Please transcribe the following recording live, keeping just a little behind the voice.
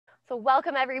So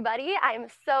welcome everybody. I'm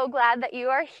so glad that you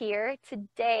are here.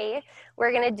 Today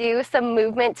we're going to do some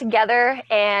movement together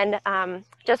and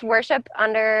just worship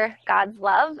under God's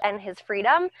love and his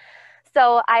freedom.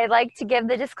 So I like to give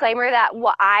the disclaimer that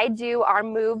what I do are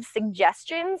move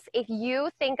suggestions. If you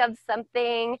think of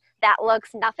something that looks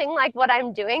nothing like what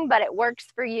I'm doing, but it works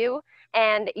for you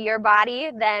and your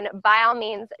body, then by all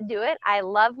means do it. I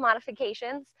love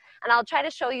modifications, and I'll try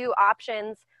to show you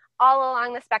options all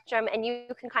along the spectrum, and you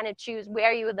can kind of choose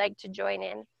where you would like to join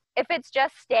in. If it's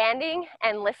just standing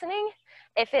and listening,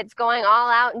 if it's going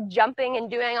all out and jumping and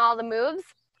doing all the moves,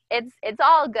 it's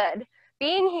all good.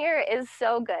 Being here is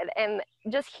so good, and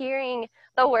just hearing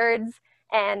the words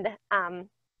and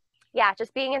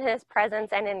just being in his presence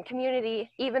and in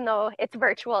community, even though it's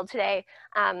virtual today,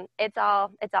 it's all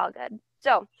good.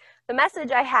 So the message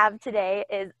I have today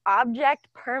is object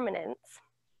permanence.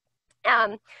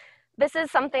 This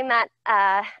is something that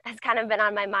has kind of been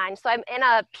on my mind. So I'm in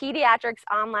a pediatrics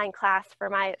online class for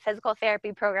my physical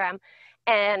therapy program,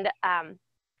 and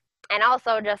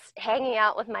also just hanging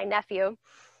out with my nephew,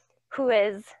 who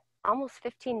is almost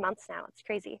 15 months now. It's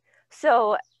crazy.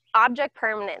 So object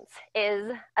permanence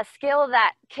is a skill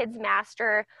that kids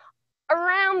master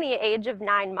around the age of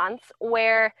 9 months,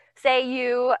 where say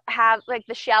you have like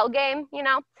the shell game, you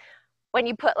know, when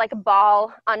you put like a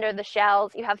ball under the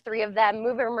shells, you have 3 of them,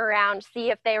 move them around, see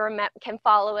if they can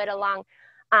follow it along.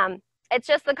 It's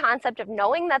just the concept of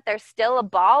knowing that there's still a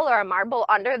ball or a marble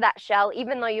under that shell,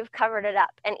 even though you've covered it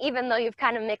up, and even though you've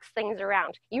kind of mixed things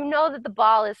around. You know that the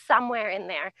ball is somewhere in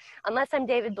there, unless I'm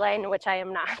David Blaine, which I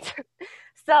am not.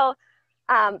 So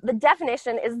the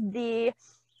definition is the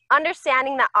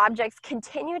understanding that objects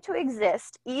continue to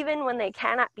exist even when they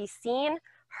cannot be seen,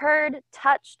 heard,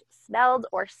 touched, smelled,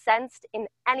 or sensed in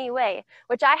any way,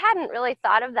 which I hadn't really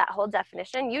thought of that whole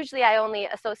definition. Usually I only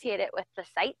associate it with the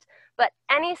sight, but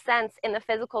any sense in the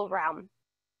physical realm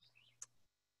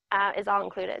is all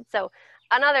included. So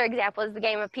another example is the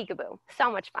game of peekaboo.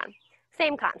 So much fun.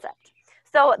 Same concept.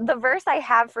 So the verse I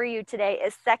have for you today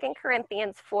is 2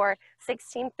 Corinthians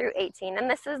 4:16 through 18, and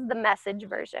this is the Message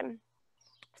version.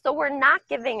 So we're not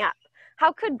giving up.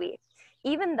 How could we?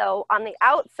 Even though on the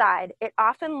outside, it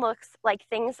often looks like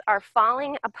things are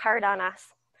falling apart on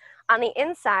us. On the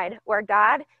inside, where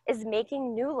God is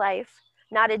making new life,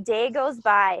 not a day goes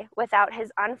by without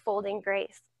his unfolding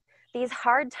grace. These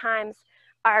hard times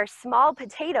are small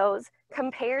potatoes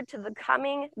compared to the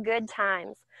coming good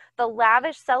times, the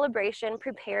lavish celebration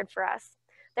prepared for us.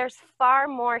 There's far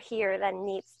more here than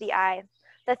meets the eye.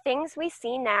 The things we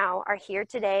see now are here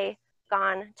today,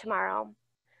 gone tomorrow.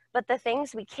 But the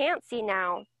things we can't see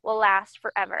now will last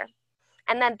forever.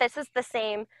 And then this is the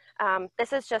same,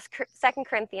 this is just 2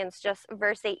 Corinthians, just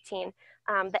verse 18,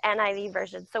 the NIV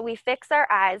version. So we fix our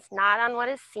eyes not on what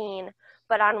is seen,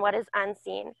 but on what is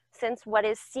unseen, since what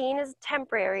is seen is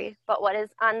temporary, but what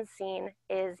is unseen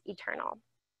is eternal.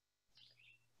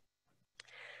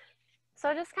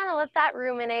 So just kind of let that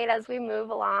ruminate as we move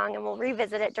along, and we'll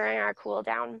revisit it during our cool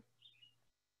down.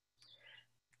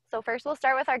 So first we'll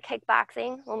start with our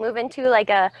kickboxing. We'll move into like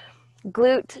a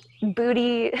glute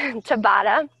booty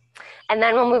tabata, and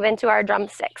then we'll move into our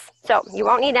drumsticks. So you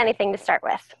won't need anything to start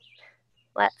with.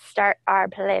 Let's start our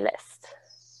playlist.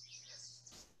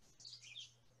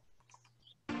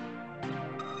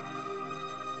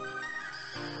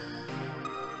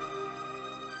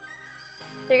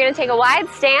 So you're gonna take a wide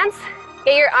stance,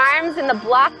 get your arms in the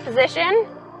block position.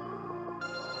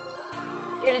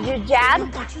 You're gonna do jab,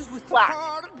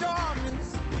 block.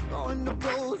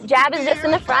 Jab is just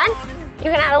in the front.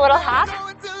 You can add a little hop.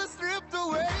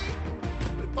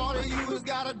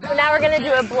 So now we're gonna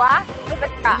do a block with a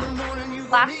cross.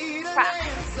 Block, cross.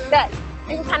 Good.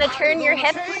 You can kind of turn your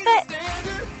hips with it.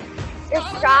 You're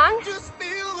strong.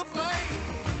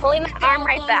 Pulling the arm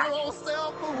right back.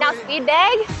 Now speed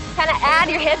bag. Kind of add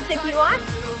your hips if you want.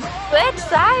 Switch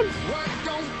sides.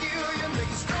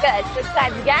 Good. Switch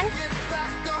sides again.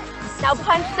 Now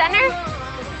punch center.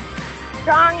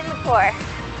 Strong in the core.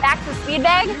 Back to speed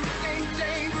bag.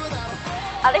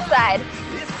 Other side.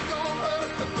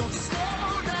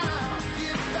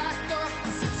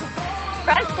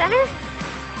 Front center.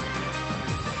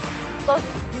 Close.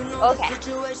 Okay.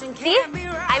 See?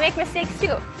 I make mistakes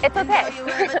too. It's okay.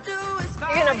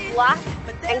 You're gonna block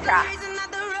and cross.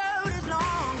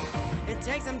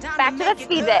 Back to the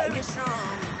speed bag.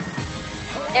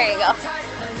 There you go.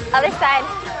 Other side.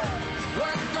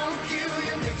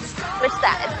 Switch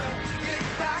sides.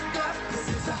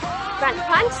 Front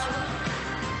punch.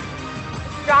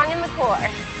 Strong in the core.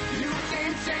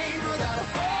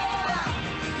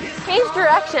 Change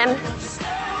direction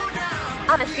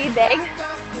on a speed bag.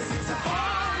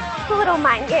 a little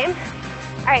mind game.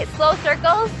 All right, slow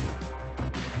circles.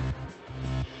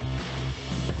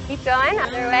 Keep going,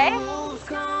 other way.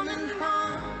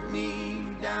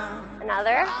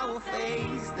 Another.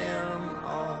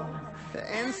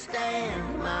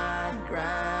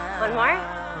 One more.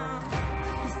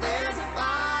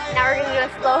 Now we're gonna do a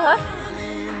slow hook.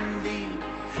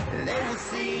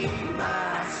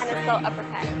 And a slow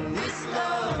uppercut.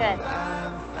 Good.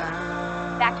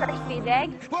 Back to our speed bag.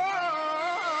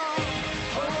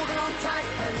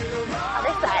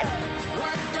 Other side.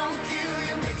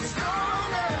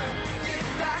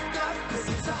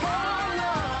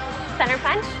 Center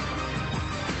punch.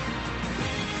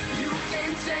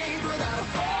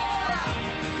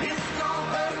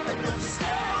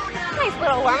 Nice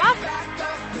little warm up.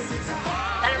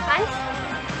 Center punch.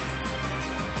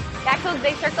 Back to those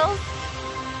big circles.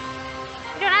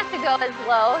 You don't have to go as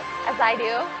low as I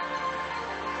do.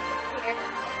 Here.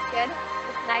 Good.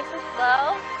 Just nice and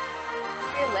slow.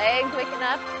 Your legs waking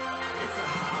up.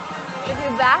 We do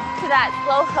back to that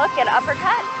slow hook and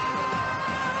uppercut.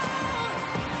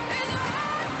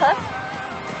 Hook,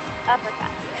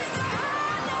 uppercut.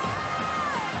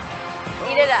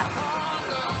 Speed it up.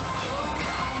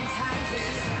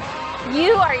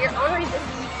 You are your own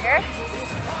resistance here.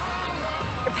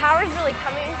 Your power is really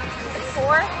coming to the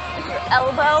core with your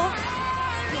elbow.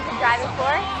 Keep the driving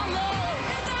force.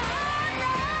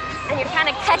 And you're kind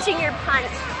of catching your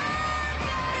punch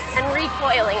and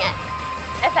recoiling it,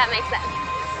 if that makes sense.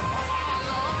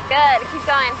 Good, keep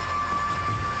going.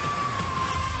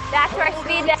 Back to our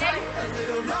speed bag.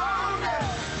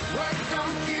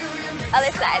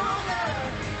 Other side.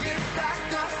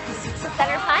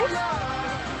 Center punch.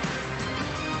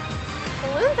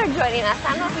 Balloons are joining us. I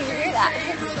don't know if you can hear that.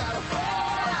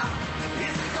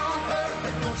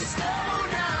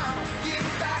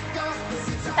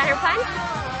 Center punch.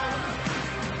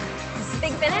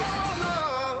 Big finish.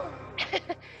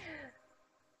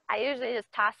 I usually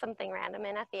just toss something random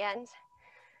in at the end.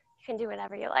 You can do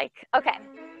whatever you like. Okay.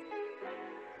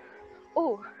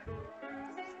 Ooh.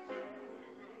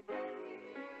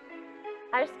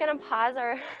 I'm just gonna pause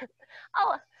or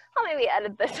I'll maybe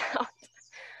edit this out.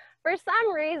 For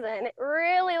some reason, it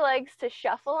really likes to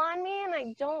shuffle on me and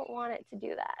I don't want it to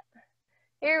do that.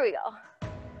 Here we go.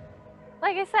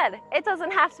 Like I said, it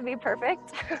doesn't have to be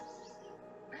perfect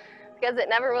because it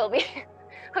never will be.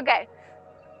 Okay.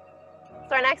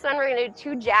 So our next one, we're gonna do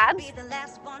 2 jabs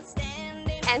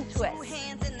and twists.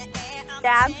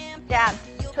 Jab, jab,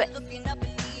 twist.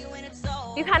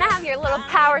 You kind of have your little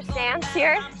power stance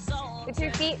here with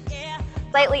your feet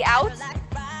slightly out.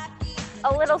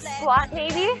 A little squat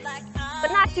maybe,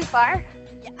 but not too far.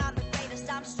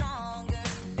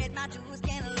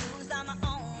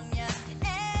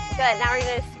 Good, now we're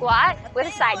gonna squat with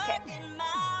a side kick.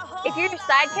 If your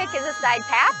side kick is a side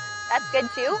tap, that's good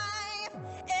too.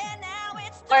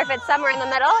 Or if it's somewhere in the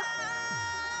middle.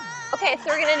 Okay, so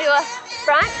we're gonna do a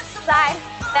front, side,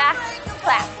 back,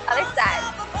 clap. Other side.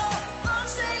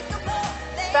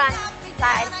 Front,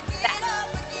 side, back.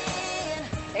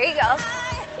 There you go.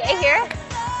 Okay, here.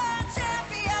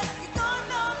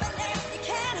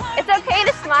 It's okay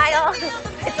to smile.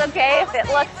 It's okay if it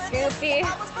looks goofy.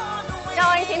 No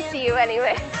one can see you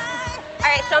anyway. All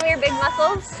right, show me your big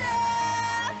muscles.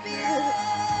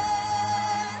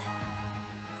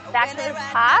 Back to the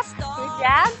top, 2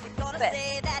 jabs, twist.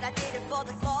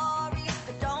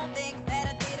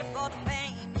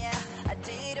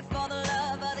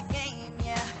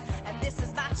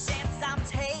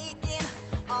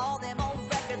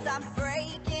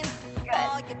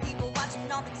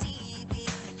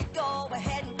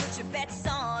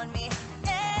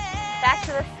 Back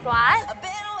to the squat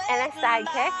and a side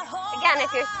kick. Again,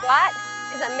 if your squat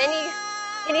is a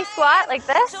mini squat like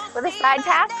this with a side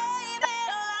tap,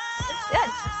 that's good.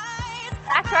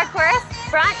 Back to our chorus,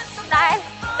 front, side,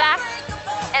 back,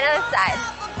 and other side.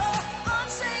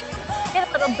 Get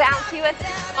a little bouncy with the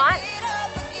squat.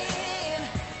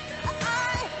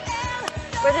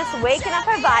 We're just waking up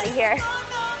our body here.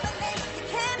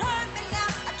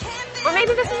 Or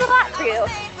maybe this is a lot for you.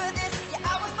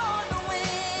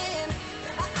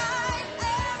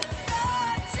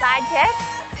 Side kick.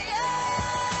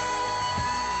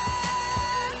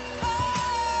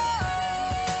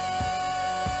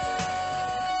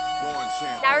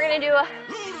 Now we're gonna do a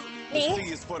knee,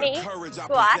 knee, squat,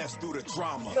 squat,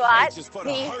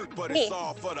 knee, knee,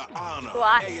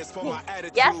 squat, knee.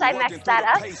 Yes, I messed that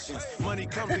up.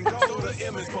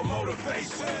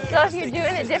 So if you're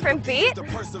doing a different beat,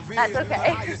 that's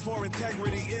okay. You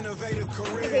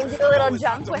can do a little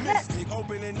jump with it.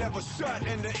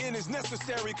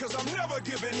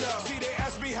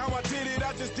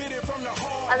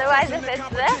 Otherwise, if it's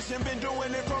this,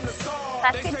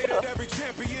 that's good too.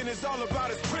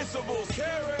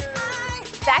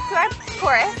 Back to our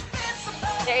chorus.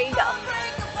 There you go.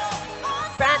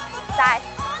 Front, side,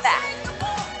 back.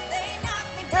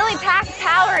 Really pack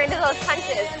power into those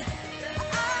punches.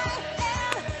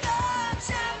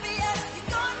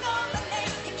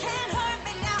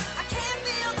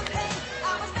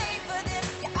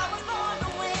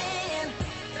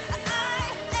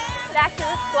 Back to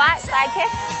the squat, side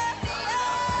kick.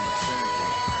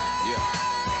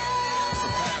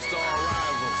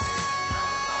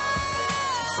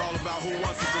 It's all about who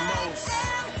wants it the most.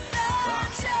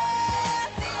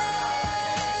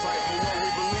 Fight for what we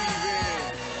believe in.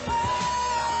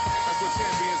 That's what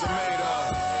champions are made of.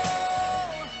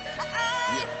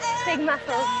 Big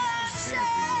muscles.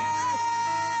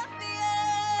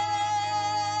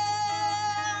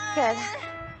 Good.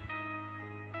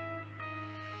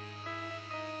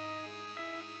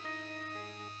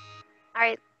 All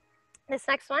right, this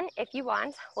next one, if you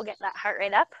want, we'll get that heart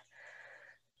rate up.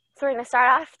 So we're gonna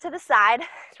start off to the side.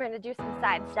 So we're gonna do some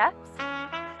side steps.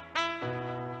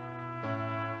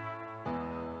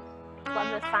 Love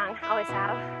this song, always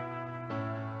have.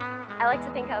 I like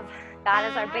to think of God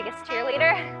as our biggest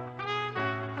cheerleader.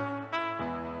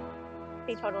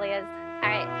 He totally is. All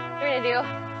right, we're gonna do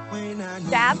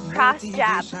jab, cross,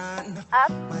 jab, up,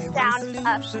 down,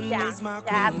 up, down,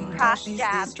 jab, cross,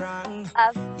 jab,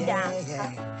 up, down,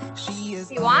 up. If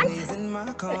you want, you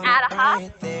can add a hop.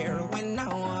 Keep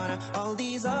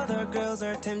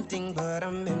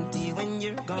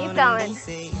going.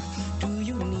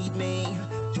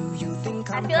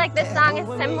 I feel like this song is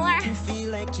similar.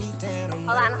 Hold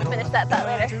on, I'll finish that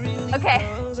later. Okay,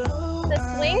 the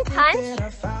swing punch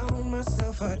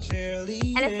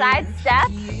and a side step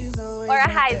or a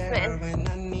Heisman.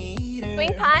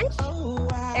 Swing punch,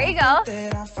 there you go.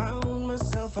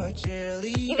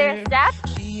 Either a step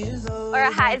or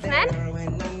a Heisman.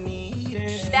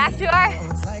 Back to our,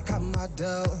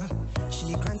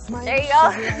 there you go.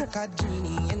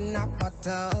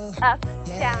 Up,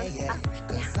 down, up,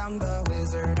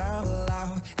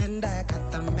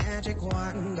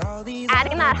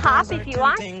 adding that hop if you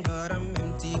want.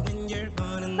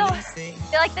 So I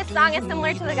feel like this song is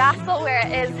similar to the gospel, where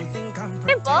it is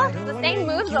simple, the same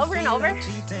moves over and over,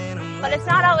 but it's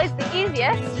not always the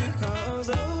easiest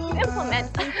to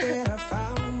implement.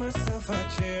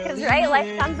 Because right,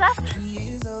 life comes up,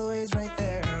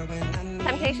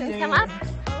 temptations come up,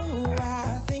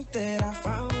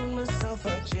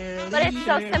 but it's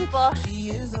so simple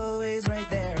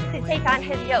to take on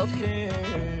his yoke.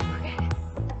 Okay.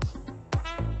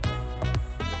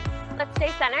 Let's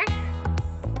stay centered.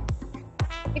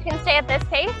 You can stay at this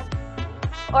pace,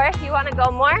 or if you want to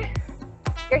go more,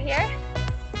 you're here.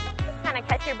 Just kind of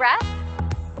catch your breath.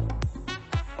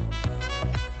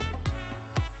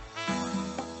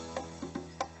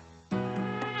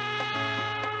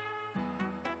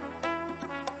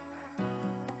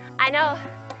 I know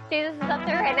Jesus is up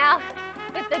there right now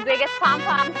with the biggest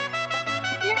pom-poms.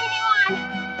 You're gonna do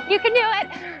one. You can do it.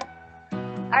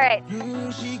 All right.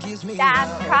 Jab,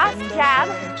 cross, jab,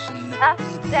 up,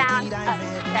 down, up,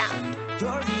 down.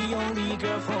 You're the only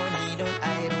girl for me,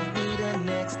 I don't need a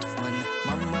next one.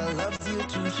 Mama loves you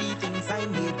too, she thinks I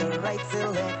made the right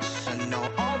selection. Now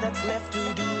all that's left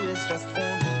to do is just for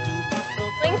me to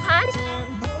swing punch.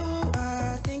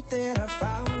 I think that I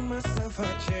found myself a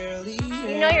cheerleader.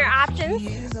 You know your options.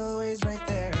 She's always right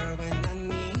there when I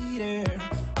need her.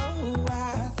 Oh,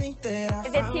 I think that I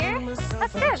if it's here,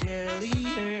 that's good.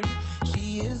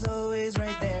 She is always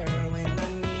right there when I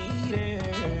need her.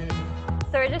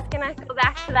 So we're just gonna go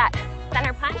back to that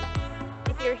center punch.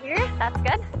 If you're here, that's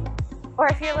good. Or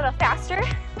if you're a little faster,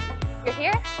 you're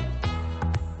here.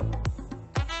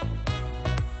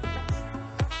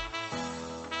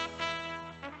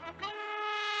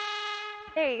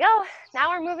 There you go. Now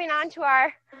we're moving on to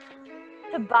our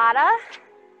tabata.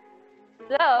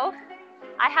 So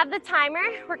I have the timer.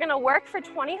 We're gonna work for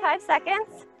 25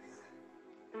 seconds,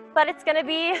 but it's gonna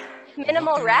be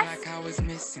minimal rest.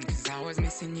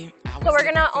 So we're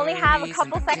gonna only have a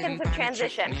couple seconds of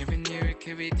transition.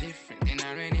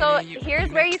 So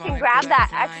here's where you can grab that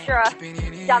extra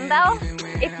dumbbell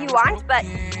if you want, but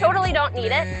totally don't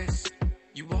need it.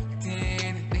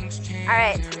 All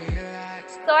right.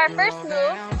 So our first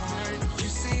move,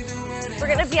 we're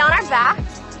gonna be on our back,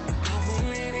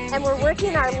 and we're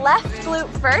working our left glute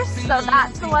first, so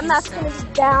that's the one that's gonna be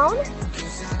down,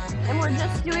 and we're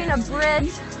just doing a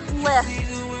bridge lift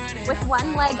with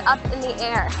one leg up in the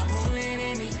air.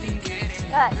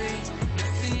 Good.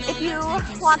 If you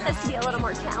want this to be a little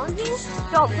more challenging,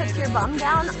 don't put your bum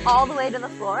down all the way to the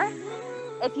floor.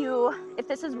 if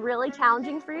this is really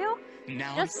challenging for you,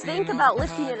 just think about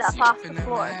lifting it up off the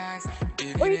floor.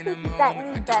 Or you can keep that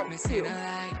knee bent too.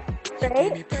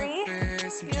 Great, 3,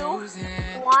 2,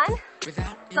 1.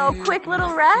 So quick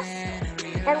little rest,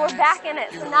 and we're back in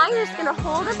it. So now you're just gonna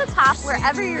hold at the top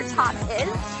wherever your top is,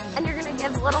 and you're gonna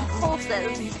give little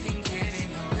pulses.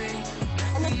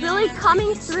 And it's really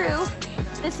coming through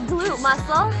this glute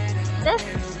muscle. This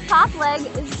top leg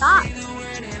is not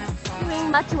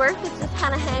doing much work, it's just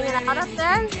kind of hanging out up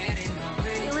there.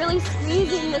 You're really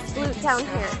squeezing this glute down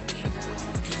here.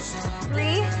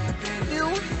 3, 2,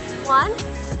 1.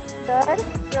 Good.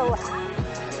 Relax.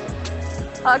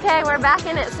 Okay, we're back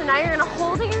in it. So now you're gonna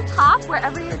hold at your top,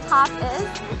 wherever your top is,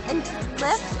 and just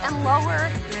lift and lower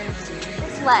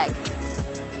this leg.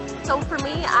 So for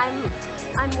me, I'm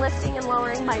lifting and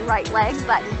lowering my right leg,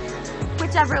 but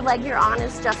whichever leg you're on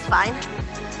is just fine.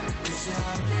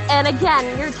 And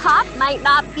again, your top might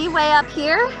not be way up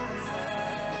here.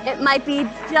 It might be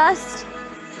just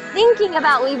thinking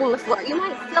about leaving the floor. You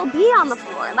might still be on the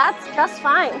floor. That's just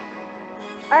fine.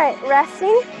 All right,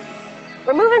 resting.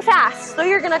 We're moving fast. So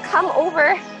you're gonna come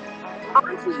over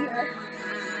onto your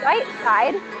right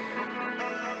side.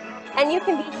 And you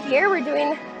can be here. We're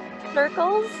doing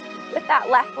circles with that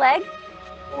left leg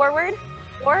forward.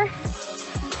 Or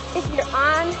if you're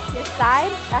on your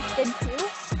side, that's good too.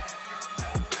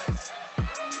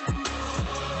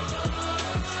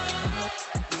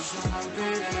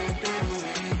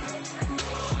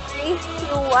 3,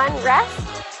 2, 1, rest.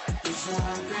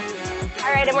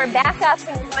 All right, and we're back up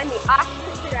and we're going the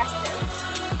opposite direction.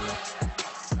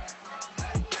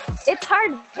 It's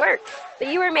hard work, but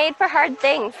you were made for hard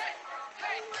things.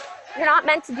 You're not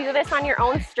meant to do this on your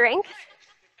own strength.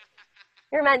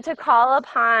 You're meant to call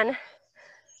upon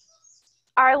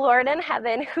our Lord in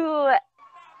heaven, who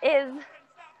is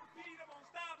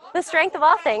the strength of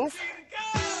all things.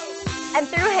 And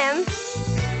through him,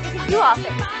 you can do all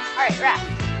things. All right, rest.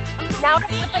 Now we're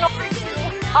flipping over to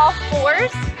all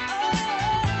fours.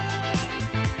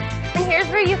 And here's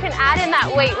where you can add in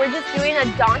that weight. We're just doing a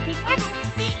donkey kick.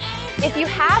 If you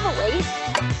have a weight,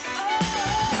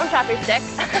 don't drop your stick.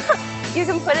 You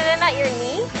can put it in at your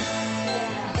knee.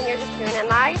 And you're just doing a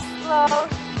nice, slow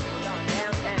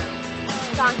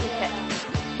donkey kick.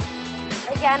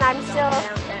 Again, I'm still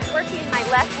working my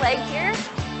left leg here.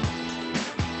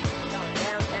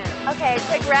 Okay,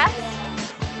 quick rest.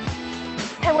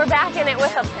 And we're back in it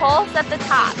with a pulse at the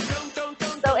top.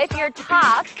 So if your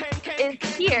top is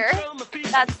here,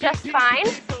 that's just fine.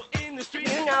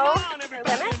 You know your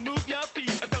limit.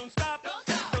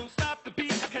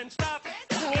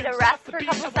 You need a rest for a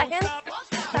couple of seconds.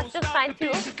 That's just fine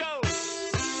too.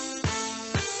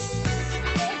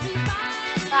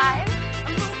 5,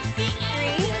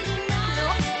 3, 2,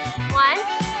 1.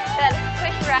 Good.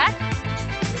 Quick rest.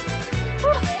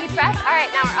 Deep breath. All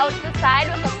right, now we're out to the side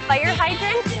with a fire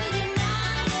hydrant.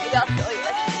 Maybe I'll show you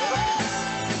this too.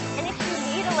 And if you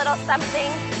need a little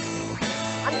something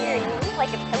on your knee, like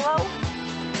a pillow,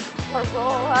 or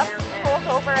roll up, hold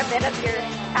over a bit of your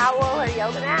towel or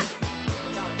yoga mat.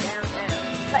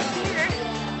 But here,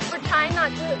 we're trying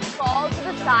not to fall to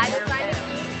the side. We're trying to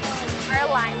keep our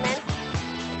alignment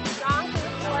strong to the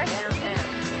floor. 2,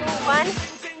 1.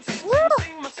 Woo!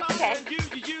 Okay.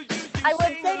 I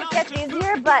would say it gets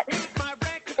easier, but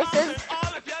this is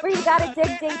where you gotta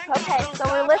dig deep. Okay, so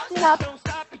we're lifting up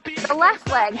the left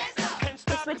leg.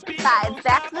 We're switching sides,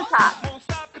 back to the top.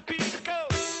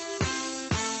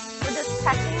 We're just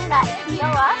pressing that heel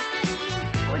up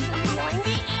towards the ceiling.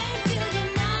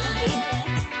 Engaging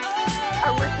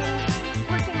our working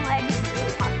leg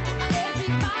glute muscle.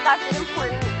 That's an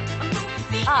important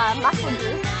muscle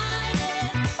group.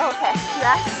 Okay,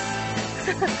 rest.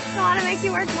 Don't want to make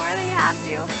you work more than you have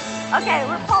to. Okay,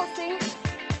 we're pulsing.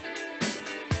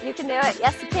 You can do it.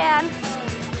 Yes, you can.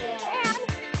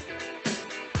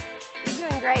 And you're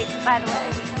doing great, by the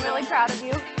way. I'm really proud of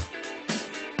you.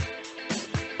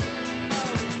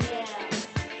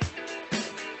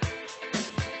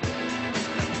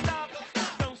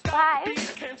 Five,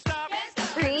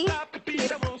 3,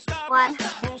 2, 1.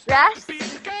 Rest.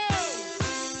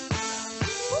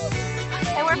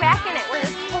 And we're back in it. We're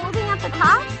just holding at the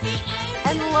top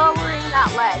and lowering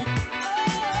that leg.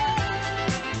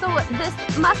 So this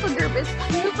muscle group is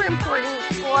super important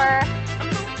for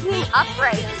being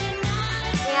upright.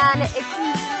 And it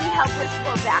can really help with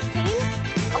low back pain.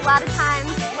 A lot of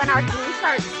times when our glutes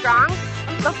aren't strong,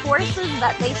 the forces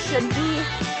that they should be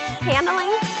handling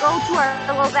go to our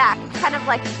low back. It's kind of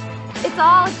like, it's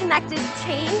all a connected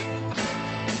chain.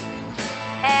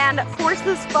 And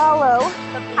forces follow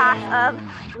the path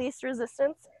of least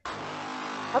resistance.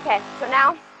 Okay, so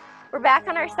now We're back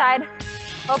on our side.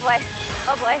 Oh boy,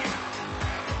 oh boy.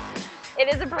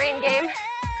 It is a brain game.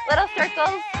 Little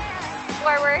circles,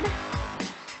 forward.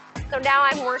 So now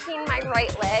I'm working my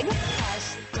right leg.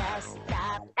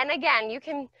 And again, you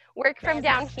can work from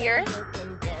down here.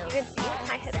 You can see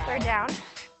my hips are down.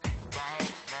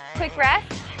 Quick rest.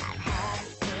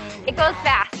 It goes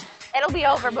fast. It'll be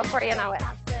over before you know it.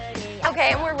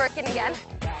 Okay, and we're working again.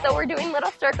 So we're doing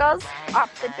little circles,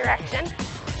 opposite direction.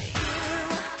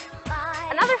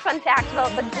 Another fun fact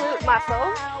about the glute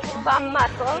muscles, bum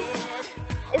muscles,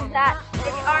 is that they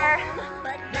are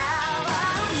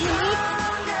unique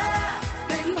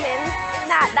to humans in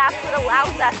that that's what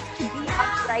allows us to be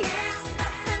upright,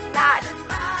 not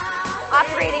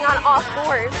operating on all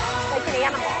fours like an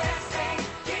animal.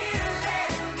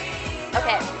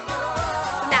 Okay,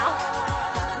 now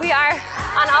we are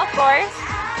on all fours.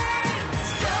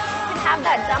 You can have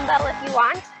that dumbbell if you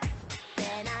want.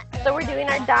 So we're doing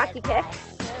our donkey kick.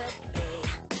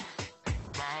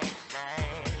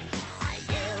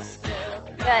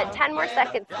 Good, 10 more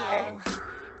seconds here.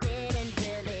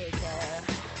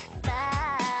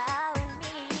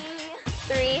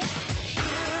 3, 2,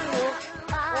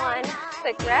 1,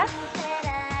 quick rest.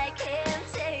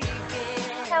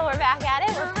 So we're back at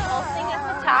it. We're pulsing at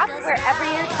the top, wherever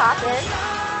your top is.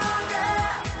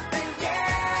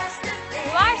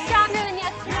 You are stronger than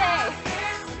yesterday.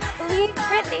 Believe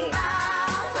Brittany.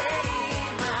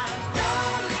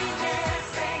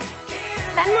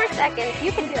 10 more seconds.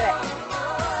 You can do it.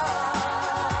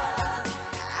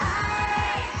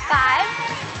 5.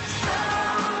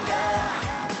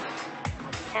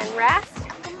 And rest.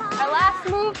 Our last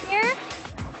move here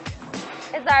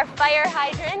is our fire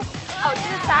hydrant out to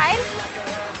the side.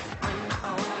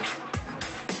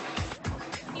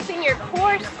 Keeping your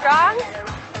core strong.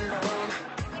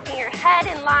 Keeping your head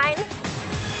in line.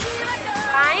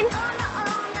 Fine.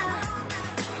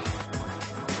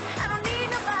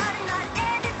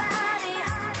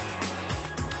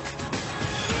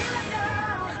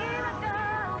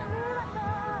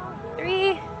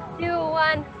 Three, 2,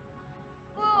 1.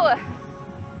 Ooh.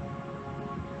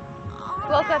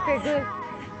 Woke up your glutes.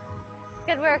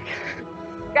 Good work.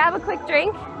 Grab a quick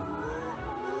drink.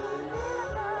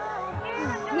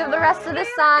 You have the rest of this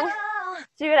song.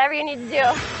 Do whatever you need to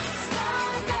do.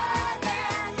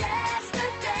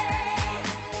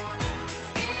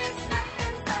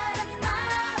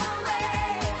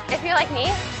 If you're like me,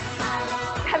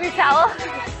 have your towel.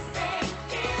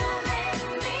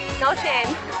 No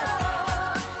shame.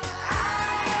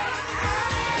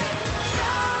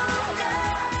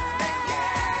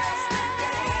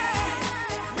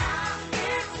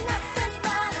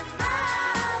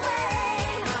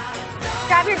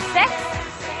 Grab your sticks,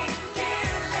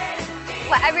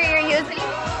 whatever you're using.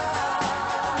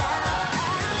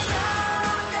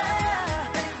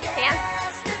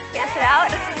 Dance it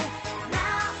out.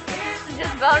 This is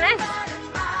just bonus.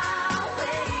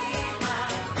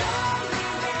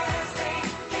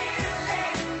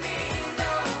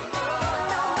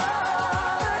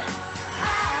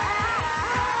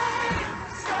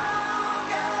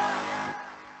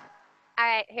 All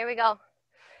right, here we go.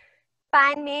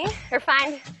 Find me, or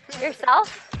find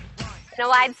yourself in a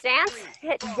wide stance.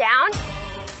 Hit down,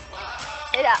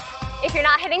 hit up. If you're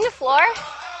not hitting the floor,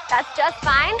 that's just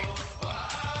fine.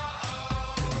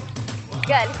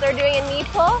 Good, so we're doing a knee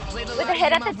pull with a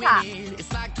hit at the top.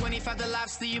 It's like 25 the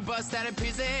laps that you bust out of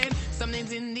prison.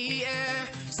 Something's in the air,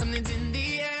 something's in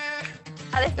the air.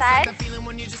 Other side.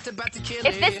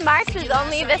 If this march is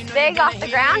only this big off the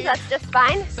ground, that's just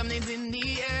fine. Something's in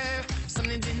the air,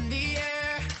 something's in the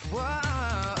air.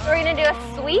 We're gonna do a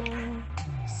sweep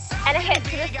and a hit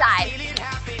to the side.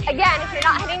 Again, if you're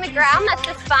not hitting the ground, that's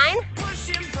just fine.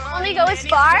 Only go as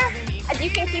far as you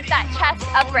can keep that chest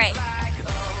upright.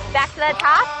 Back to the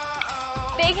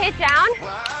top, big hit down.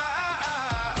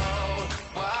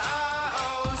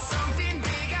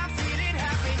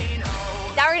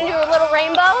 Now we're gonna do a little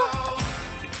rainbow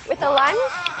with a lunge.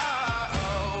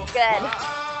 Good.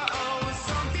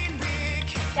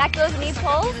 Back to those knee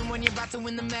pulls. When you're about to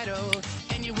win the medal,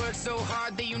 and you work so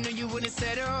hard that you know you wouldn't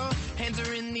settle. Hands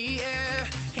are in the air,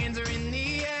 hands are in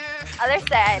the air. Other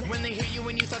side. When they hear you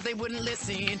when you thought they wouldn't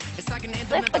listen, it's like an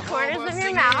anthem. Lift the corners of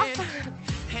your mouth.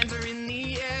 Hands are in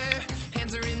the air,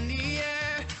 hands are in the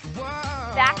air.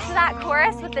 Whoa. Back to that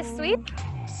chorus with the sweep.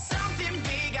 Something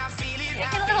big, I feel it.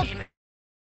 Make it a little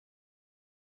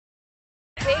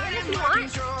bigger if you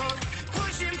want.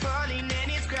 Pushing, pulling, and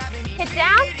it's grabbing me. Hit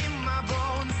down.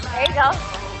 There you go.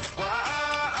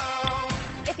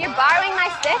 If you're borrowing my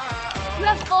sticks, you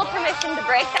have full permission to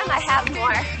break them. I have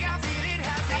more.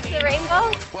 That's the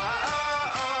rainbow.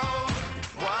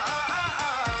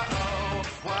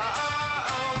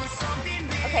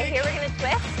 Okay, here we're gonna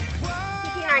twist,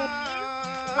 keeping our knees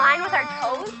in line with our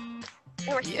toes,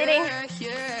 and we're sitting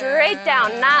straight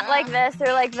down, not like this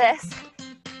or like this.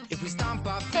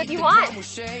 So if you want, you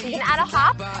can add a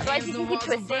hop, otherwise you can keep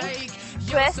twisting.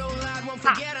 Twist,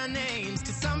 hop.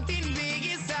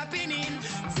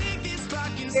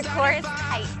 Your core is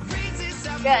tight.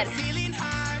 Good.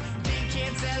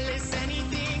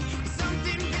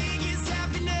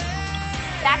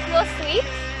 Back to those sweeps.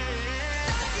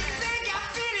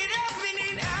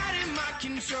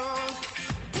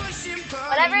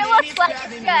 Whatever it looks like,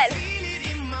 it's good.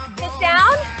 Sit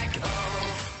down.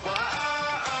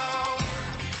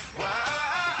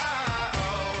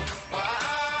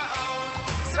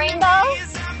 Rainbow.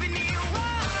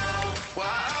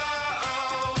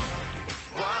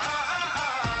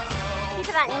 Keep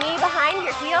that knee behind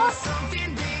your heels.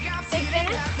 Big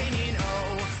finish.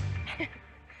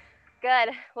 Good.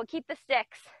 We'll keep the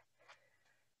sticks.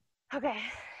 Okay.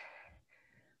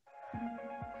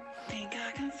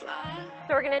 So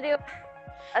we're gonna do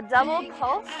a double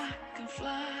pulse.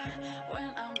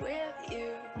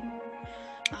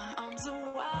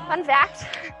 Fun fact,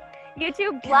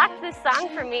 YouTube blocked this song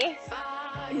for me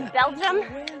in Belgium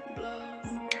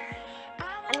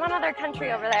and one other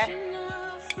country over there.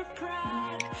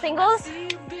 Singles,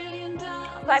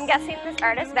 so I'm guessing this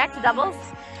artist, back to doubles,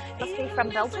 must be from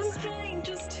Belgium.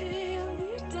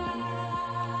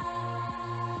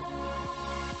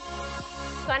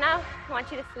 So now I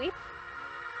want you to sweep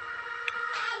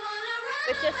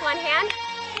with just one hand.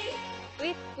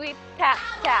 Sweep, sweep, tap,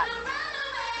 tap.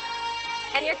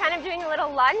 And you're kind of doing a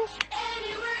little lunge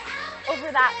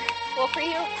over that. Well, for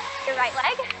you, your right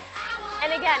leg.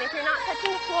 And again, if you're not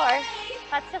touching the floor,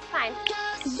 that's just fine.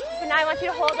 So now I want you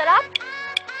to hold it up.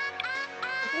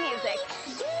 Music.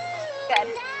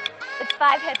 Good. It's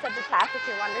 5 hits at the top if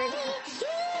you're wondering.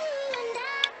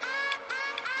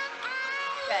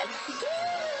 Good.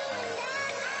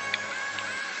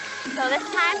 So this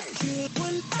time,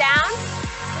 down,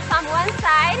 just on one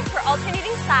side, we're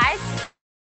alternating sides.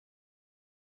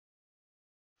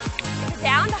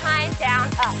 Down, behind, down,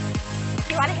 up. If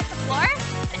you want to hit the floor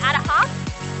and add a hop,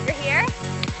 you're here.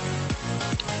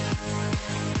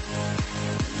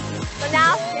 So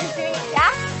now you're doing a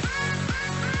jack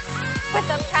with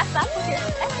a press up with your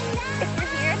foot. If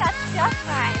you're here, that's just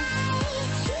fine.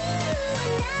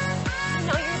 You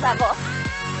know your level.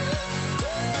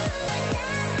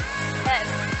 Good.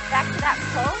 Back to that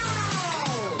pose.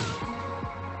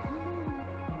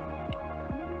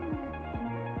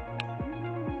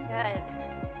 Good.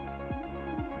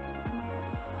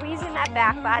 Squeezing that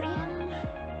back body.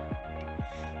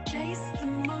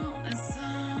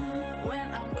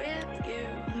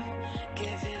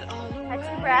 Catch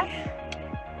your breath.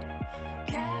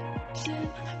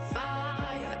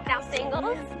 Now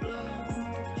singles.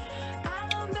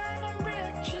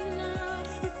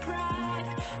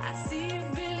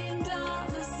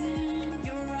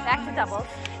 Back to doubles.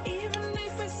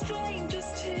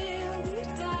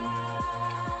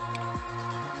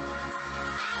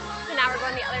 So now we're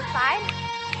going the other side.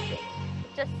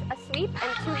 Just a sweep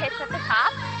and 2 hits at the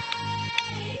top.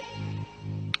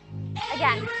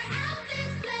 Again.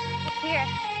 It's here.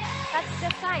 That's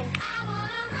just fine.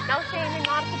 No shame in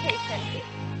modification.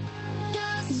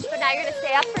 So now you're going to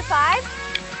stay up for 5.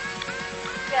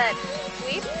 Good.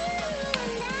 Sweep.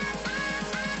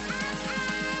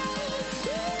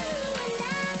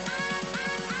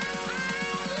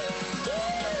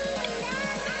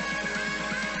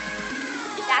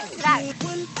 Back to that.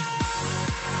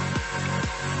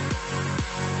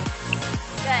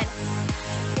 Good.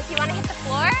 If you want to hit the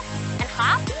floor and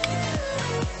hop,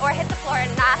 or hit the floor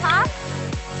and not hop,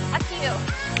 up to you.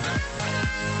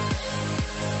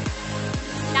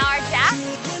 Now our jack.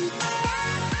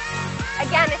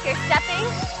 Again, if you're stepping,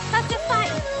 that's just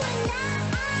fine.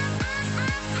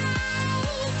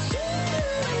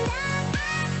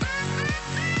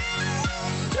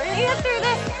 We're gonna get through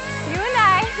this, you and I.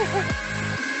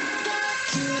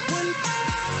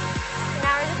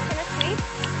 Now we're just gonna sweep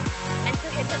and 2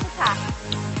 hits at the top.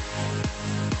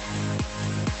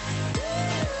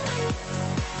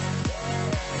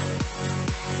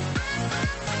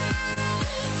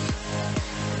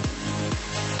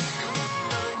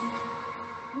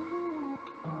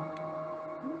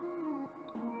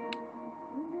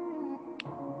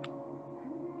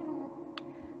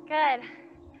 Good.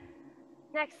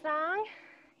 Next song.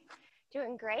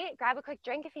 Doing great. Grab a quick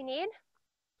drink if you need.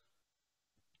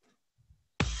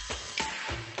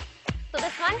 So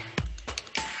this one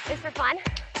is for fun.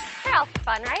 They're all for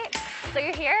fun, right? So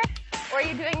you're here, or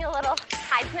you're doing a little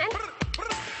Heisman.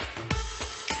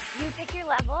 You pick your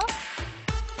level,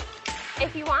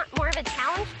 If you want more of a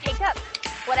challenge, take up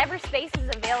whatever space is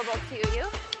available to you.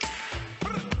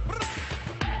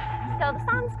 So the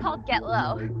song's called Get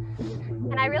Low,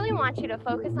 and I really want you to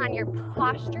focus on your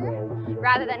posture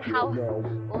rather than how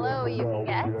low you can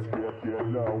get.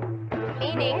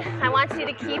 Meaning, I want you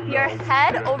to keep your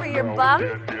head over your bum,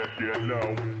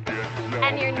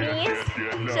 and your knees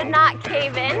should not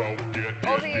cave in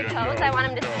over your toes. I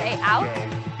want them to stay out.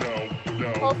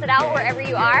 Pulse it out wherever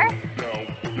you are.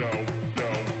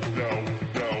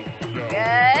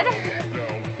 Good.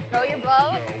 Row your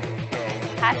boat.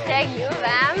 Hashtag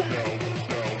UVM.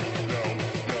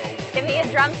 Give me a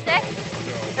drumstick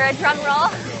or a drum roll.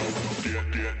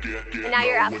 And now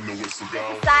you're up.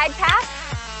 Side tap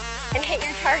and hit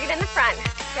your target in the front.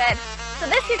 Good. So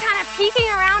this, you're kind of peeking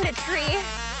around a tree.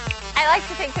 I like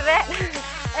to think of it.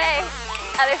 Hey,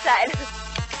 other side.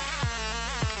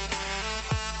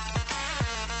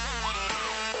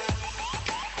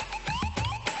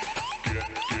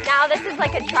 Now this is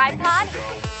like a tripod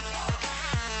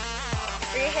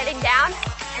where you're hitting down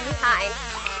and behind.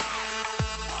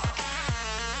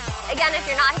 Again, if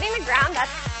you're not hitting the ground,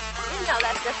 that's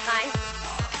just fine.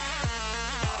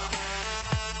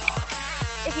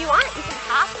 If you want, you can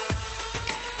hop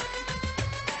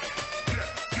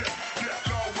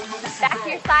back to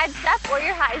your side step or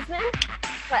your Heisman,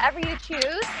 whatever you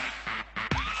choose.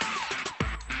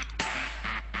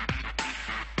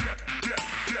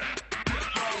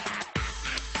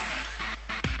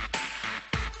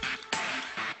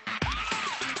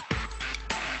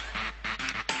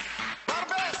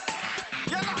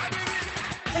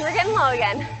 And we're getting low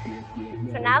again.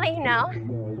 So now that you know,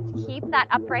 keep that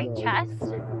upright chest.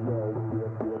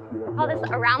 Call this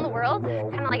around the world,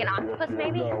 kind of like an octopus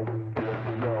maybe.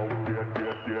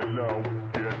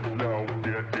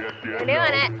 You're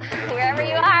doing it, wherever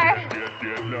you are.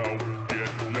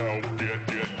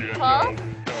 Pull.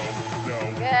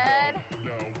 Good.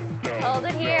 Hold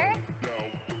it here.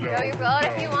 Row your boat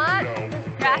if you want.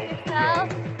 Distract yourself.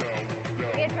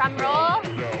 Maybe a drum roll.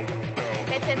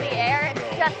 It's in the air,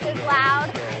 it's just as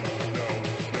loud.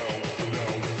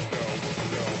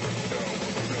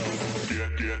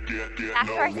 Back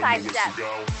to our side step.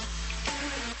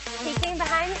 Peeking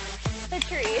behind the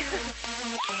tree.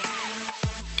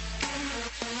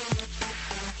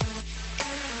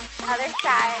 Other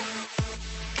side.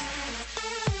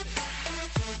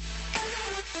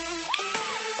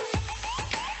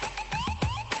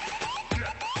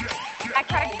 Back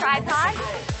to our tripod.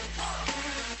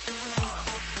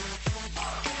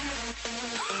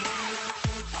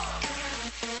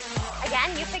 Again,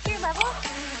 you pick your level.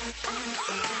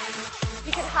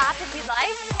 You can hop if you'd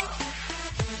like.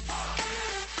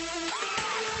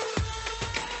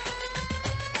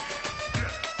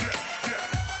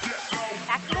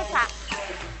 Back to the top.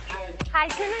 High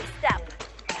center step.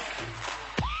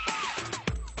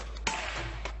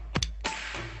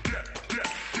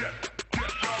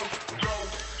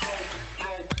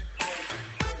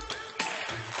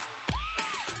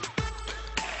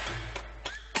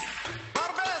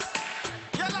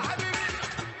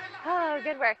 Oh,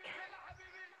 good work.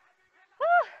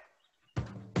 Woo.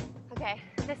 Okay,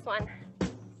 this one.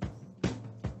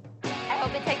 I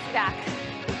hope it takes you back.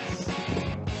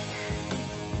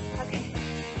 Okay.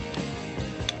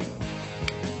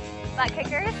 Butt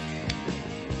kickers.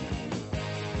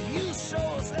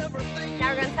 Now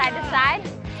we're going side to side.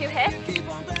 2 hits.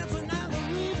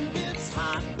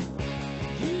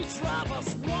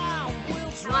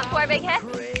 I want 4 big hits.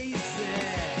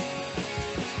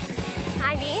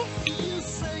 High knee.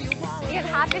 You can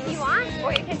hop if you want,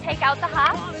 or you can take out the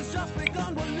hop.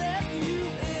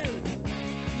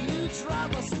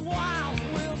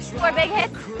 4 big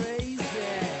hits.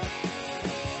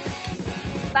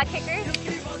 Butt kickers.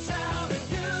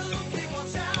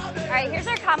 All right, here's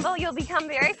our combo you'll become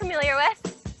very familiar with.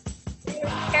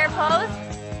 Chair pose.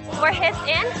 4 hits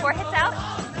in, 4 hits out,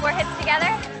 4 hits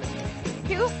together.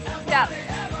 2, go.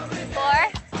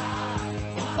 4,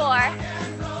 4,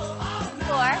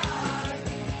 4.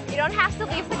 You don't have to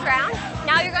leave the ground.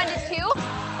 Now you're going to 2.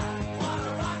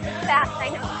 Fast, I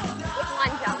know. With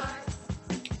 1 jump.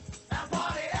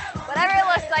 Whatever it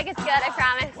looks like, it's good, I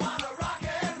promise.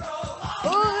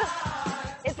 Ooh,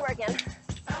 it's working.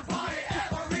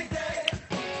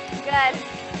 Good.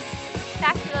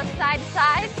 Back to those side to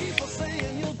side.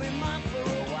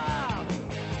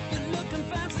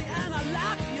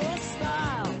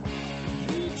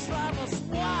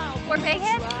 4 big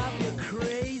hits.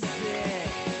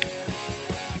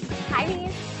 High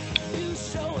knees.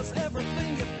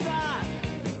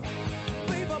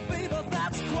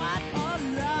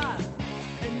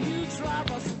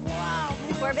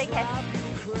 4 big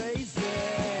hits.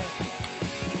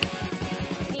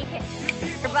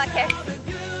 butt kicks.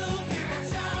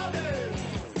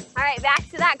 All right, back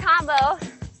to that combo.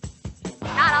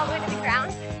 Not all the way to the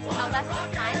ground. No, that's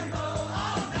fine.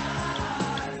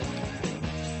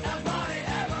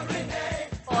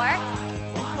 4,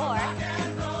 4,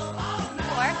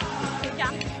 4. Good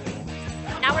jump.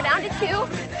 Now we're down to 2, 2, 2,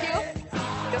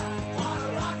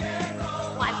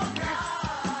 1.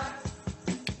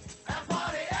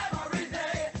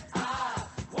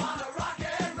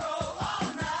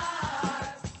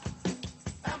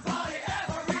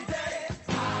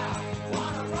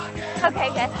 Okay,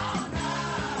 good.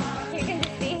 You can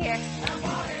just be here.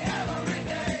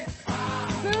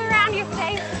 Move around your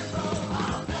face.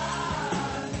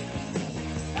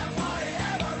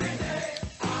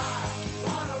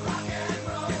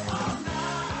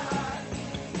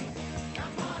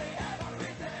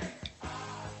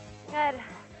 Good.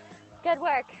 Good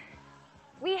work.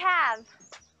 We have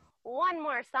one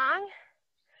more song.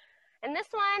 And this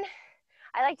one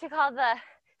I like to call the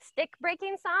stick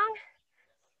breaking song.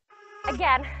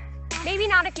 Again, maybe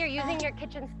not if you're using your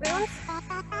kitchen spoons,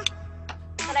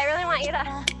 but I really want you to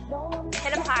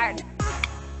hit them hard.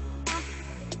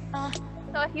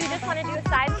 So if you just want to do a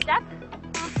side step,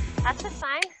 that's just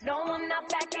fine. No, I'm not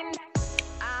backing back.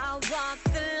 I'll walk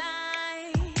the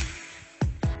line.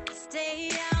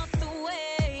 Stay out the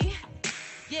way.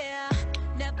 Yeah,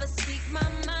 never speak my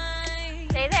mind.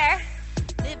 Stay there.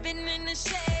 Living in a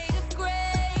shade of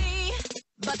gray.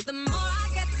 But the more I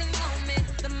get to know me,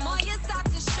 the more you start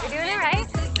to show You're doing me it right.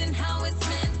 this isn't how it's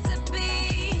meant to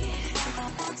be.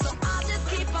 So I'll just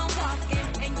keep on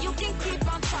walking, and you can keep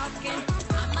on talking.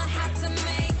 I'ma have to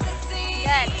make a scene.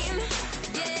 Good.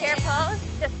 Yeah. Chair pose,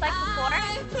 just like before. If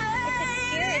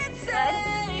it's here, it's good.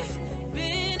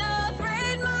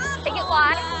 Take it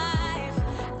wide.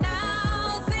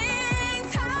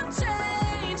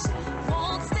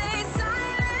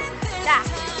 Back.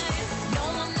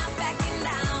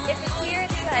 If it's here,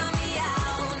 it's good. Good.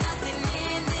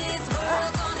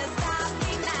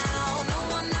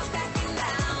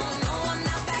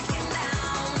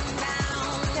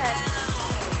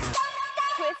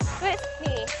 Twist, twist,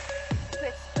 knee.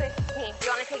 Twist, twist, knee. You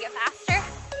want to take it faster?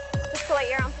 Just go at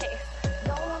your own pace.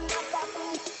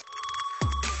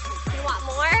 If you want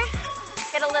more,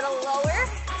 get a little lower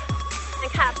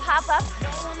and kind of pop up.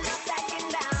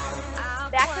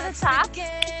 Back to the top.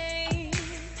 Get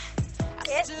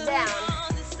down.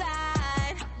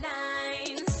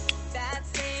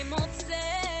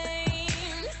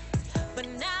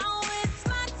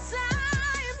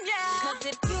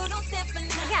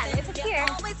 Again, if it's here,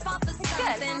 it's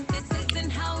good.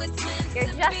 You're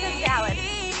just as valid.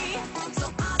 So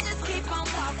I'll just keep on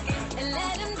walking and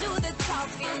let him do the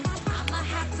talking. I'ma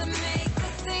have to make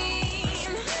a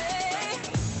scene.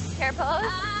 Chair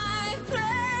pose.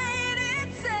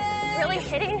 Really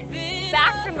hitting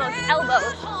back from those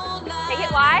elbows. Take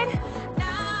it wide.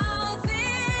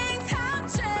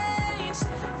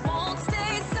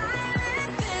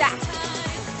 Back.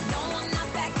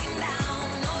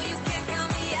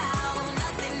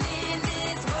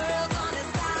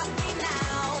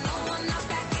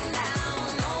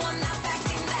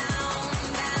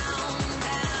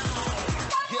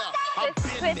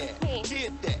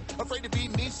 Afraid to be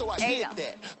me, so I hit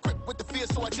that. Grip with the fear,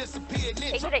 so I disappeared.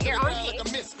 Take it at your own pace. Like a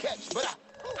miscatch, but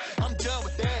I'm done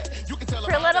with that. You can tell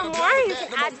For a little more, you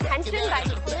can add tension by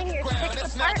pulling your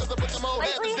sticks apart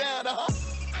slightly.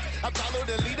 I follow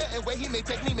the leader, and where he may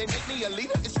take me may make me a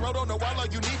leader. It's wrote on the wall, all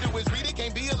you need to is read it.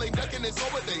 Can't be a lame duck, and it's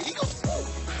over the Eagles.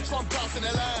 So I'm crossing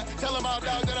the line. Tell them all,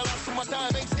 dog, that I lost some my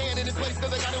time. Ain't staying in this place,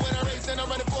 cause I gotta win a race, and I'm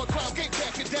running for a crown. Can't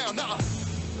back it down, nah.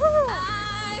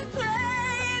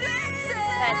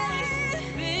 Good.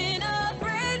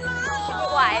 Keep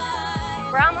it wide.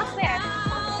 We're almost there.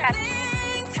 Stretch.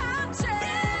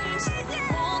 Just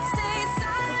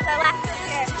the last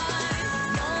here.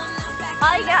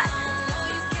 All you got.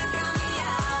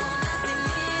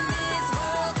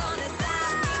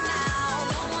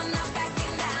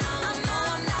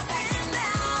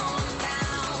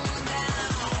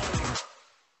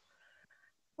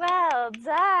 Well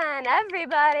done,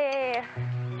 everybody.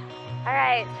 All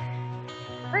right.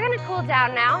 We're gonna cool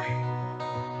down now.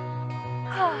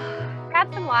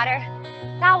 Grab some water,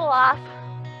 towel off.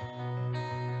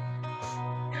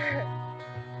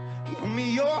 Give me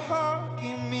your heart,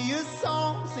 give me your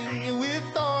song, sing it with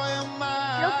all your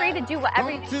mind. Feel free to do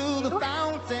whatever you to do, the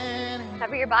fountain.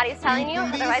 whatever your body's telling you.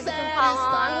 Otherwise, you can follow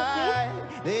along with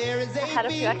me. There is I had a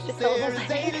few extra syllables, I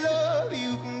think. All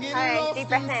right, deep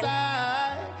breath in.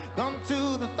 Come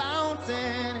to the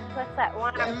fountain. Let that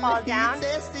one arm fall down.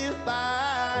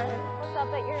 Testify What's up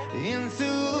at your... into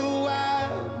the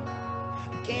wild.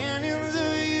 canyons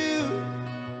of you.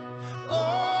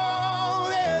 Oh,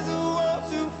 there's a world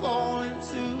to fall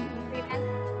into.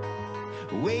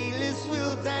 Weightless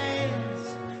will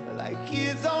dance like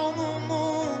kids on the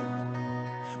moon.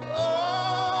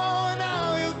 Oh,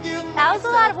 now you give That was a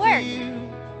lot of work.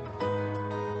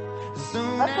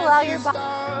 Let's allow your body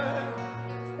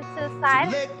to the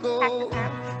side. let go. Cactus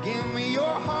arms. Give me your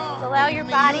heart. Allow your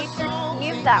body to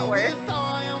receive that work.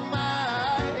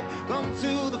 Come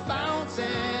to the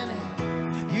fountain.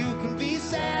 You can be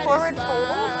Forward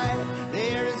satisfied. fold.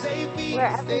 There is a peace.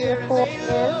 Wherever your fold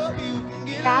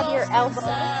is, grab your elbows.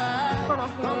 Kind of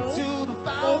hang.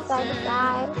 Sway side to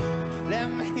side. Let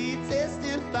me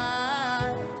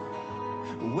testify.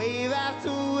 Wave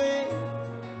after wave.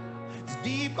 It's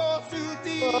deep or too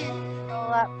deep.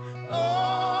 Roll up.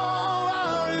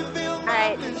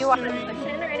 Alright, do you want a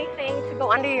cushion or anything to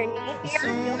go under your knee here?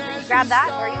 Feel free to grab that,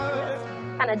 or you can just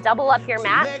kind of double up your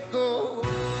mat. So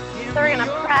we're going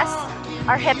to press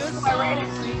our hips forward.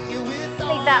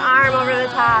 Take that arm over the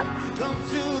top.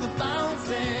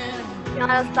 Feel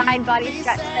a side body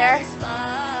stretch there.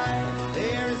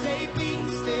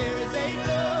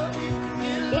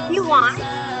 If you want, you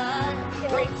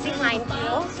can reach behind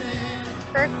you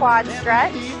for a quad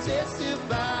stretch.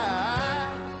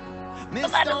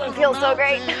 But that doesn't feel so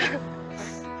great.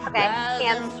 Okay,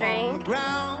 hamstring.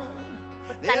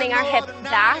 Sending our hips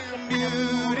back and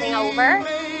moving over.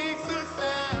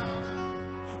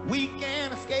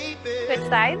 Switch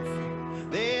sides.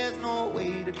 There's no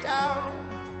way to doubt.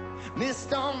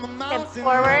 Mist on the mountain. Hips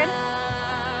forward.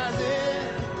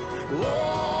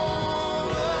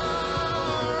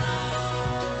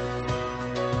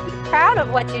 Be proud of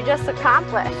what you just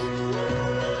accomplished.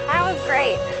 That was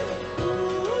great.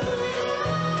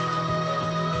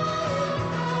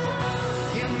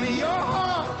 Give me your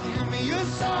heart, give me your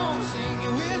song, sing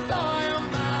it with all your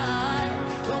might.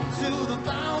 Come to the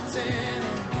fountain,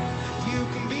 you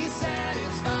can be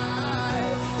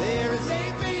satisfied. There is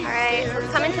a peace. All right, so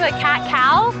come into a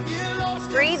cat-cow.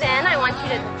 Breathe in. I want you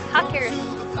to tuck your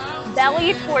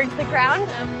belly towards the ground,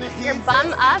 your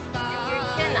bum up, and your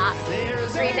chin up.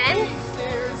 Breathe in.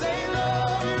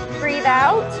 Breathe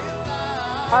out.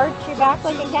 Arch your back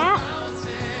like a cat.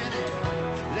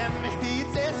 Let me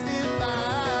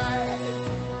testify.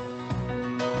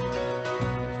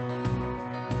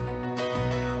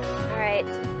 All right,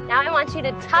 now I want you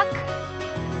to tuck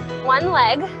one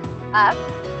leg up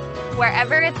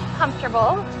wherever it's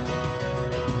comfortable.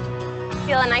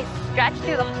 Feel a nice stretch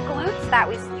through the glutes that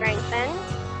we strengthened.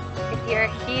 If you're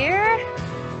here,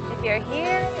 if you're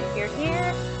here, if you're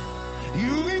here.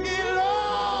 You can get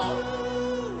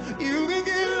lost. You can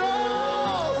get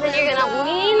lost. And then you're gonna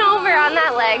lean over on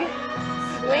that leg,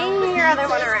 swing your other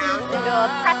one around into a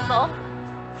pretzel,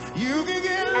 You can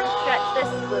get and lost. stretch this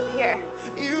glute here.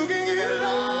 You can get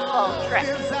lost. Full trick.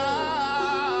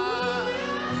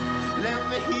 Let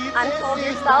me Unfold testify.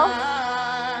 yourself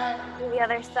to the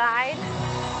other side.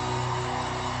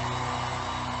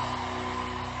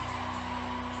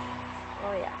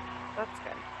 Oh yeah, that's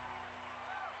good.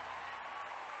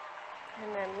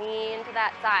 And then lean to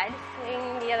that side.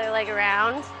 Swing the other leg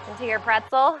around into your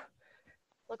pretzel.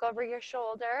 Look over your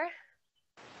shoulder.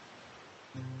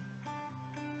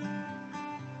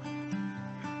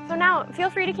 So now feel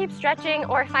free to keep stretching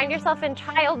or find yourself in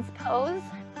child's pose,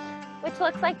 which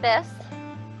looks like this.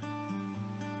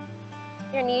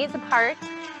 Your knees apart,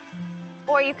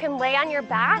 or you can lay on your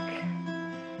back,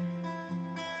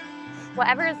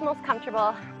 whatever is most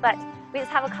comfortable. But we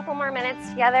just have a couple more minutes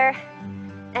together,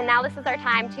 and now this is our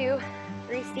time to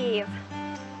receive.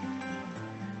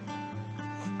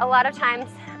 A lot of times,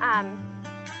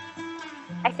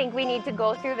 I think we need to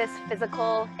go through this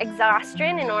physical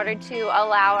exhaustion in order to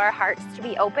allow our hearts to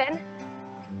be open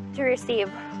to receive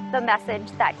the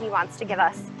message that He wants to give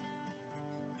us.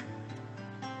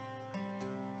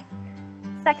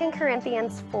 2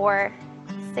 Corinthians 4,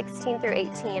 16 through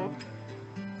 18.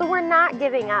 So we're not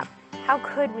giving up. How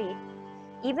could we?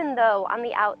 Even though on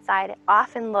the outside it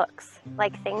often looks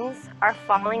like things are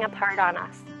falling apart on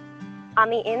us. On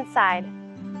the inside,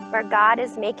 where God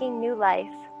is making new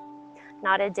life,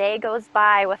 not a day goes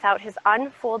by without His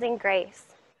unfolding grace.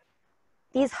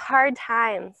 These hard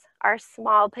times are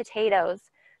small potatoes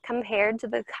compared to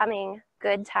the coming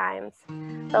good times,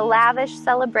 the lavish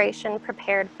celebration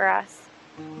prepared for us.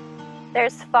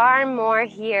 There's far more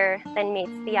here than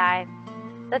meets the eye.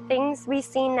 The things we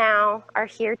see now are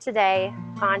here today,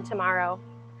 gone tomorrow.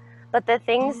 But the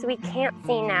things we can't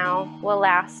see now will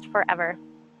last forever.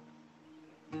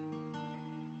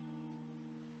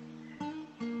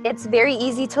 It's very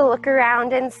easy to look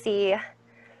around and see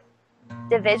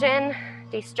division,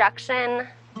 destruction,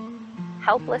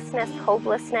 helplessness,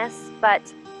 hopelessness, but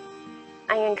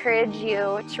I encourage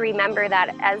you to remember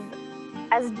that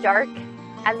as dark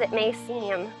as it may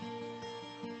seem,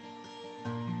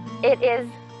 it is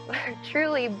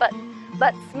truly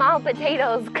but small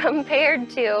potatoes compared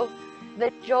to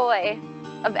the joy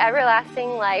of everlasting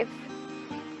life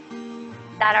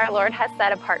that our Lord has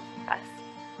set apart for us,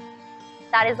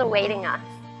 that is awaiting us.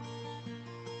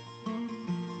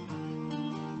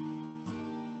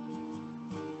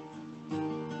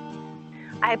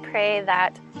 I pray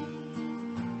that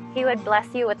He would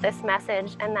bless you with this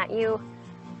message and that you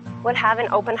would have an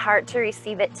open heart to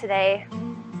receive it today.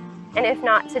 And if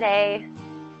not today,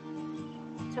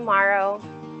 tomorrow,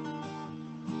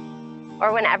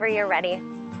 or whenever you're ready.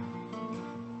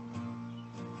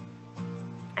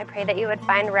 I pray that you would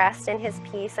find rest in His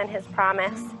peace and His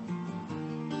promise.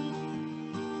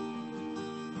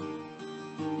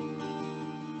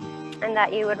 And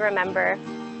that you would remember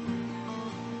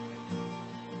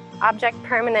object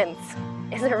permanence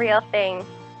is a real thing.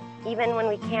 Even when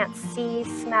we can't see,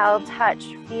 smell, touch,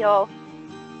 feel,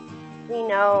 we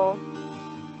know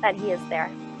that He is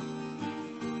there.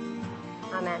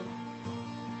 Amen.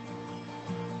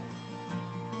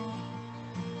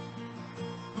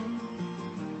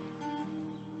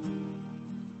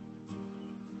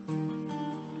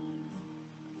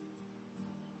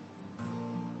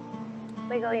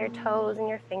 Wiggle your toes and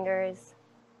your fingers.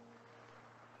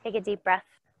 Take a deep breath.